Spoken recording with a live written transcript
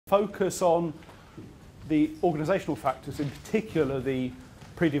focus on the organisational factors, in particular the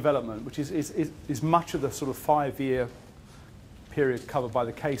pre-development, which is much of the sort of 5-year period covered by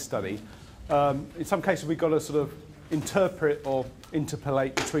the case study. In some cases, we've got to sort of interpret or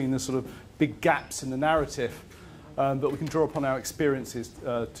interpolate between the sort of big gaps in the narrative, but we can draw upon our experiences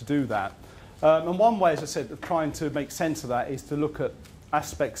to do that. And one way, as I said, of trying to make sense of that is to look at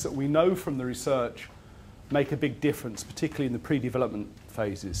aspects that we know from the research make a big difference, particularly in the pre-development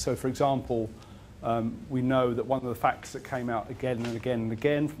phases. So, for example, we know that one of the factors that came out again and again and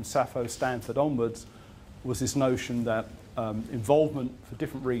again from Sappho, Stanford onwards was this notion that involvement for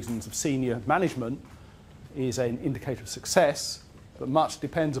different reasons of senior management is an indicator of success, but much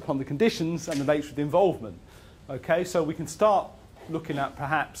depends upon the conditions and the nature of the involvement. Okay, so we can start looking at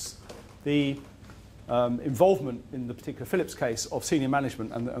perhaps the involvement in the particular Philips case of senior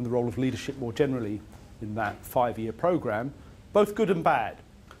management and the role of leadership more generally in that 5-year program, both good and bad.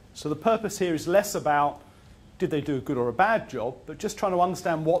 So the purpose here is less about did they do a good or a bad job, but just trying to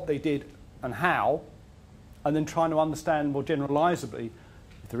understand what they did and how, and then trying to understand more generalisably,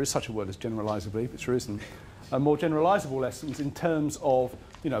 if there is such a word as generalisably, which there isn't, more generalisable lessons in terms of,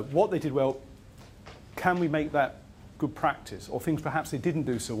 you know, what they did well, can we make that good practice, or things perhaps they didn't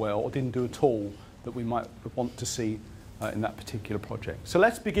do so well or didn't do at all that we might want to see in that particular project. So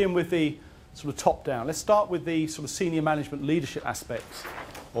let's begin with the sort of top down. Let's start with the sort of senior management leadership aspects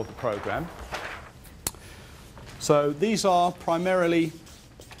of the programme. So these are primarily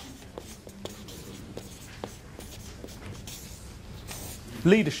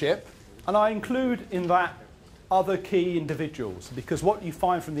leadership, and I include in that other key individuals, because what you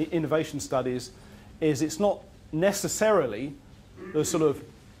find from the innovation studies is it's not necessarily the sort of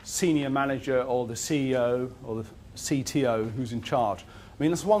senior manager or the CEO or the CTO who's in charge. I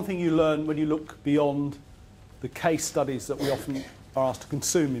mean, that's one thing you learn when you look beyond the case studies that we often are asked to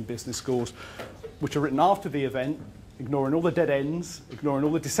consume in business schools, which are written after the event, ignoring all the dead ends, ignoring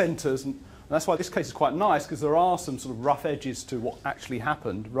all the dissenters, and that's why this case is quite nice, because there are some sort of rough edges to what actually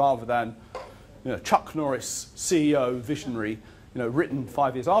happened, rather than, you know, Chuck Norris, CEO, visionary, you know, written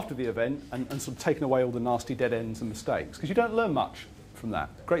 5 years after the event and sort of taking away all the nasty dead ends and mistakes, because you don't learn much from that.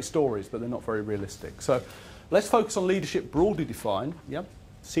 Great stories, but they're not very realistic. So let's focus on leadership broadly defined. Yep.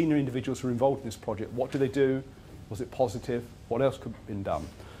 Senior individuals who are involved in this project. What do they do? Was it positive? What else could have been done?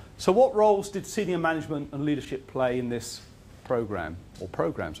 So what roles did senior management and leadership play in this programme, or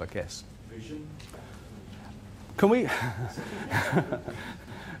programmes, I guess? Vision. Can we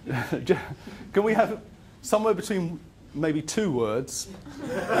can we have somewhere between maybe 2 words,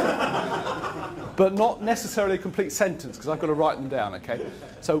 but not necessarily a complete sentence, because I've got to write them down, okay?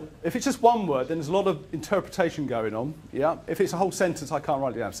 So if it's just 1 word, then there's a lot of interpretation going on, yeah? If it's a whole sentence, I can't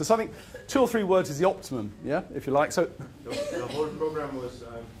write it down. So something, 2 or 3 words is the optimum, yeah, if you like. So the whole program was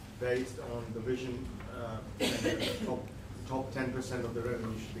based on the vision, and the top 10% of the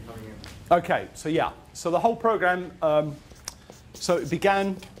revenue should be coming in. Okay, so yeah. So the whole program, so it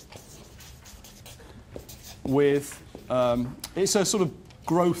began with, it's a sort of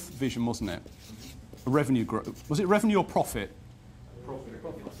growth vision, wasn't it? A revenue growth. Was it revenue or profit?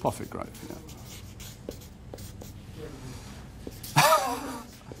 Profit. Profit growth, yeah.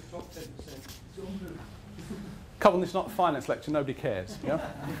 Come on, this is not a finance lecture, nobody cares, yeah? I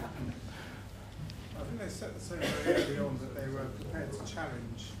think they set the same very early on that they were prepared to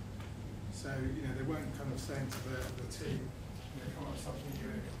challenge. So, you know, they weren't kind of saying to the team, you know, come up with something new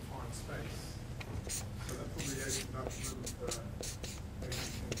in a confined space. So that probably opened up room for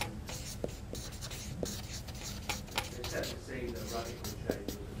thinking. They said to say the radical change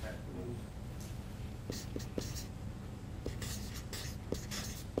was a technical.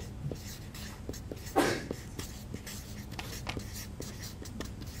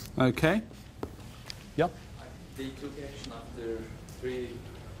 Okay. Yeah. They took action after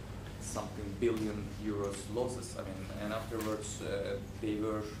 3-something billion euros losses. I mean, and afterwards they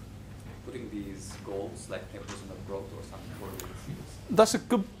were putting these goals like 10% of growth or something for the fields. That's a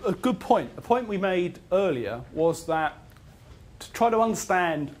good point. A point we made earlier was that to try to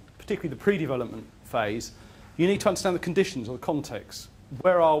understand, particularly the pre-development phase, you need to understand the conditions or the context.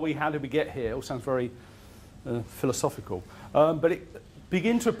 Where are we? How did we get here? It all sounds very philosophical. But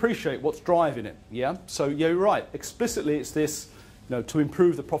begin to appreciate what's driving it. Yeah. So you're right. Explicitly, it's this, you know, to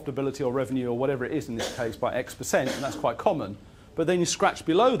improve the profitability or revenue or whatever it is in this case by X%, and that's quite common. But then you scratch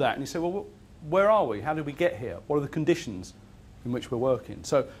below that and you say, well, where are we? How did we get here? What are the conditions in which we're working?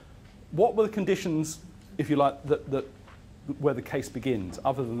 So what were the conditions, if you like, that where the case begins,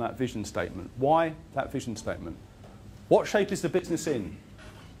 other than that vision statement? Why that vision statement? What shape is the business in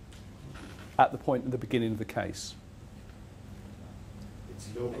at the point at the beginning of the case?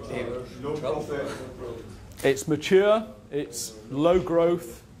 They were low profit. It's mature, it's low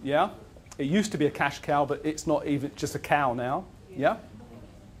growth, yeah. It used to be a cash cow, but it's not even just a cow now, yeah.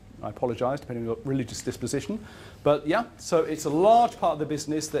 I apologise, depending on your religious disposition. But yeah, so it's a large part of the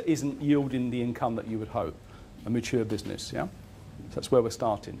business that isn't yielding the income that you would hope. A mature business, yeah. So that's where we're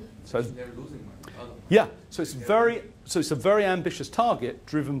starting. So They're losing money. yeah, so it's a very ambitious target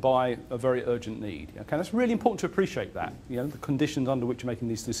driven by a very urgent need. Okay, that's really important to appreciate that. You know, the conditions under which you're making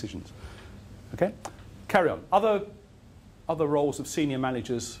these decisions. Okay, carry on. Other roles of senior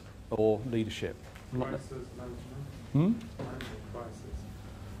managers or leadership. Crisis management. Hmm? Managing crisis.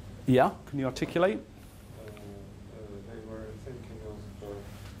 Yeah, can you articulate? They were thinking of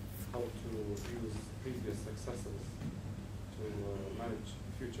how to use previous successes to manage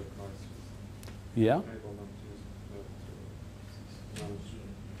future crises. Yeah, Enable them to manage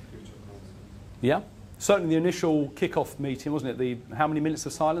future crises. yeah. Certainly the initial kick-off meeting, wasn't it? How many minutes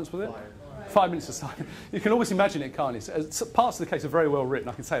of silence was it? 5 minutes of silence. You can always imagine it, can't you? Parts of the case are very well written.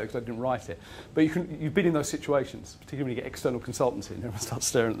 I can say that because I didn't write it. But you've been in those situations, particularly when you get external consultants in. Everyone starts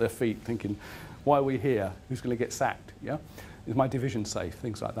staring at their feet thinking, why are we here? Who's going to get sacked? Yeah? Is my division safe?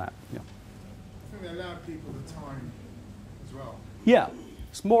 Things like that. Yeah. I think they allowed people the time as well. Yeah.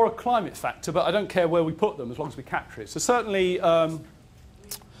 It's more a climate factor, but I don't care where we put them as long as we capture it. So certainly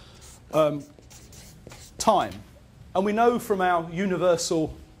time. And we know from our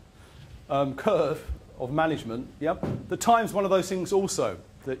universal curve of management, yeah, the time's one of those things also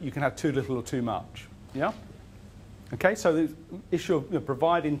that you can have too little or too much. Yeah? Okay, so the issue of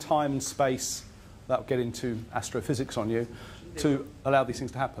providing time and space, that'll get into astrophysics on you, to allow these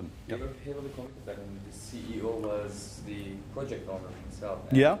things to happen. They Yeah. were heavily committed. I mean, the CEO was the project owner himself.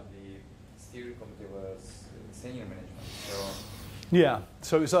 And Yeah. the steering committee was senior management. So Yeah,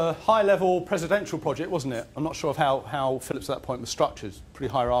 so it was a high-level presidential project, wasn't it? I'm not sure of how Philips at that point was structured.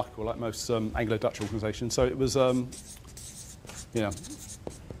 Pretty hierarchical, like most Anglo-Dutch organisations. So it was, yeah,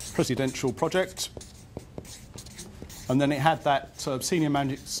 presidential project. And then it had that senior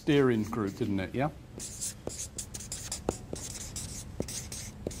management steering group, didn't it? Yeah.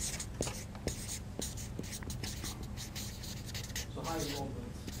 So high involvement.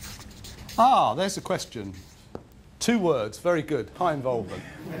 Ah, there's a question. 2 words, very good. High involvement.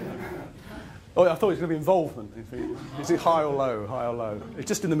 Oh, I thought it was going to be involvement. Is it high or low? High or low? It's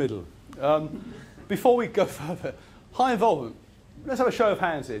just in the middle. Before we go further, high involvement. Let's have a show of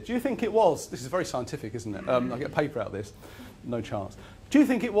hands here. Do you think it was? This is very scientific, isn't it? I'll get a paper out of this. No chance. Do you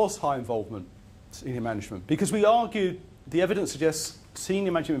think it was high involvement, senior management? Because we argued the evidence suggests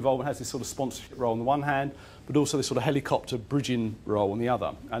senior management involvement has this sort of sponsorship role on the one hand, but also this sort of helicopter bridging role on the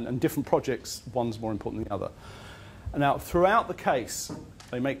other. And different projects, one's more important than the other. And now, throughout the case,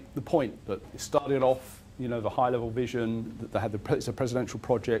 they make the point that it started off, you know, the high-level vision, that they had it's a presidential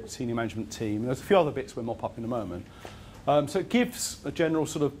project, senior management team. And there's a few other bits we'll mop up in a moment. So it gives a general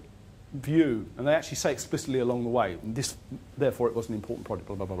sort of view, and they actually say explicitly along the way, therefore it was an important project,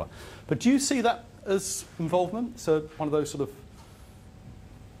 blah, blah, blah, blah. But do you see that as involvement? So one of those sort of,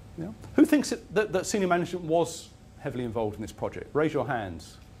 you know, who thinks that senior management was heavily involved in this project? Raise your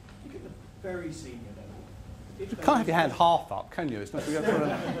hands. You get the very senior level. You can't have your hand half up, can you? It's not,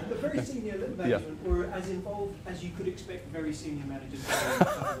 The very senior management were as involved as you could expect very senior managers to be in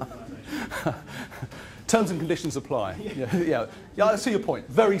an organisation. terms and conditions apply. Yeah, I see your point.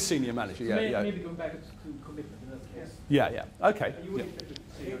 Very senior manager. Yeah. Maybe going back to commitment in that case. Yeah. Okay. You wouldn't expect to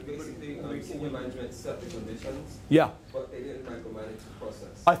see Basically, senior management set the conditions, Yeah. but they didn't micromanage the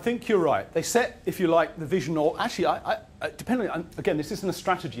process. I think you're right. They set, if you like, the vision, or actually, depending on, again, this isn't a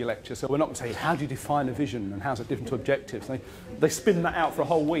strategy lecture, so we're not going to say, how do you define a vision and how's it different to objectives? They spin that out for a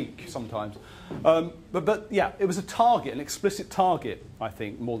whole week sometimes. But yeah, it was a target, an explicit target, I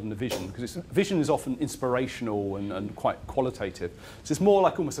think, more than a vision, because vision is often inspirational and quite qualitative. So it's more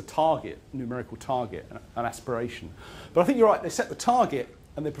like almost a target, numerical target, an aspiration. But I think you're right, they set the target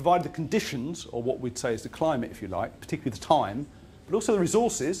and they provide the conditions, or what we'd say is the climate, if you like, particularly the time, but also the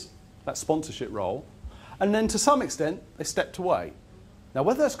resources, that sponsorship role, and then to some extent they stepped away. Now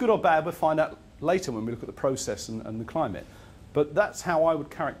whether that's good or bad we'll find out later when we look at the process and the climate, but that's how I would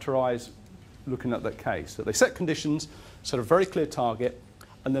characterise looking at that case, that they set conditions, set a very clear target,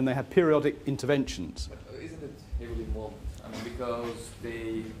 and then they had periodic interventions. But isn't it heavily involved? I mean, because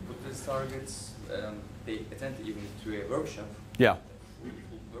they put these targets, they attend even to a workshop, Yeah. really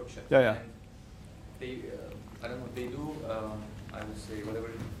full workshop. Yeah. And they, I don't know, they do, I would say, whatever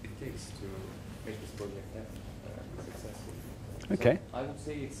it takes to make this project happen, successful. Okay. So I would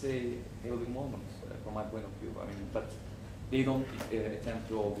say it's a heavily involvement from my point of view. I mean, but they don't attend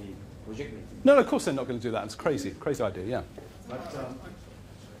to all the project meetings. No, of course they're not going to do that. It's crazy idea, yeah. But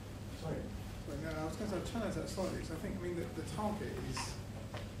suppose I'd challenge that slightly, because I think, I mean, the target is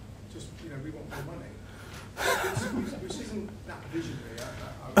just, we want more money, which isn't that visionary.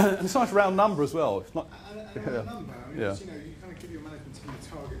 And it's a nice round number as well. It's not. And a round number. I mean, Yeah. just, you kind of give your management team a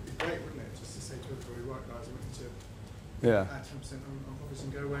target, it'd be great, wouldn't it? Just to say to everybody, right, guys, I want you to Yeah. add 10% on profits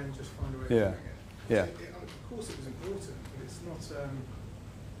and go away and just find a way Yeah. of doing it. Yeah. So of course, it was important, but it's not.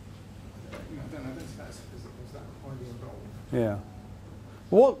 I don't think that's was that highly involved. Yeah.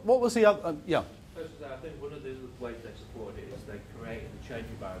 What was the other? Yeah. I think one of the ways they supported it is they created a change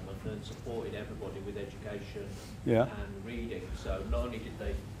environment and supported everybody with education Yeah. and reading. So not only did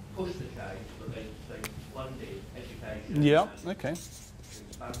they push the change, but they funded education Yeah. and Okay.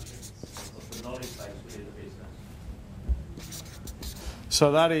 expansion of the knowledge base within the business.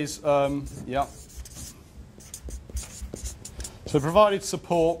 So that is yeah. So provided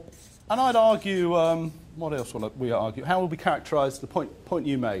support, and I'd argue. What else will we argue? How will we characterise the point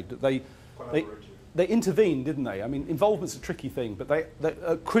you made that they intervened, didn't they? I mean, involvement's a tricky thing, but they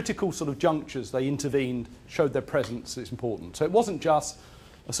at critical sort of junctures they intervened, showed their presence. It's important. So it wasn't just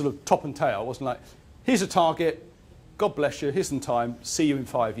a sort of top and tail. It wasn't like, here's a target, God bless you, here's some time, see you in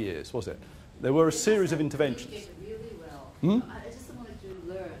 5 years, was it? There were a series of interventions. Really well. Hmm? I just wanted to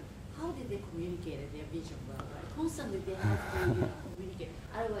learn how did they communicate their vision well, right? Constantly they have to communicate.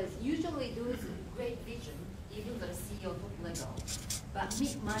 Otherwise, usually those great vision, even the CEO top level, but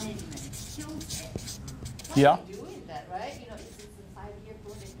mid-management kills it. Yeah. How are you doing that, right? It's a 5-year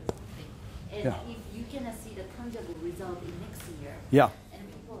project or something. And Yeah. if you cannot see the tangible result in next year, Yeah. and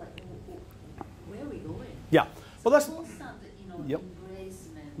people are like, where are we going? Yeah. Well, that's. Constant, Yep.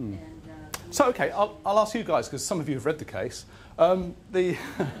 embracement Hmm. and. So, okay, I'll ask you guys, because some of you have read the case.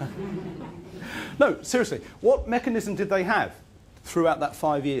 No, seriously, what mechanism did they have throughout that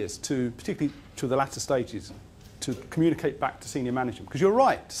 5 years, particularly to the latter stages, to communicate back to senior management? Because you're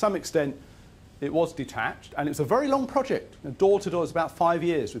right, to some extent, it was detached, and it was a very long project. Door to door, it's about 5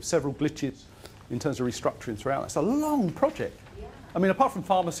 years, with several glitches in terms of restructuring throughout. It's a long project. Yeah. I mean, apart from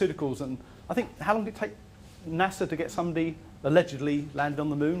pharmaceuticals, and I think, how long did it take NASA to get somebody allegedly landed on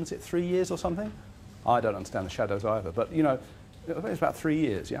the moon? Was it 3 years or something? I don't understand the shadows either, but I think it's about 3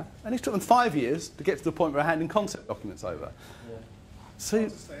 years, yeah? And it took them 5 years to get to the point where handing concept documents over. Yeah. So,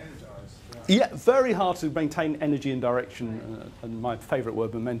 Hard to stay energized. yeah, very hard to maintain energy and direction, and my favourite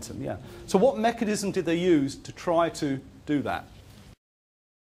word, momentum, yeah. So what mechanism did they use to try to do that?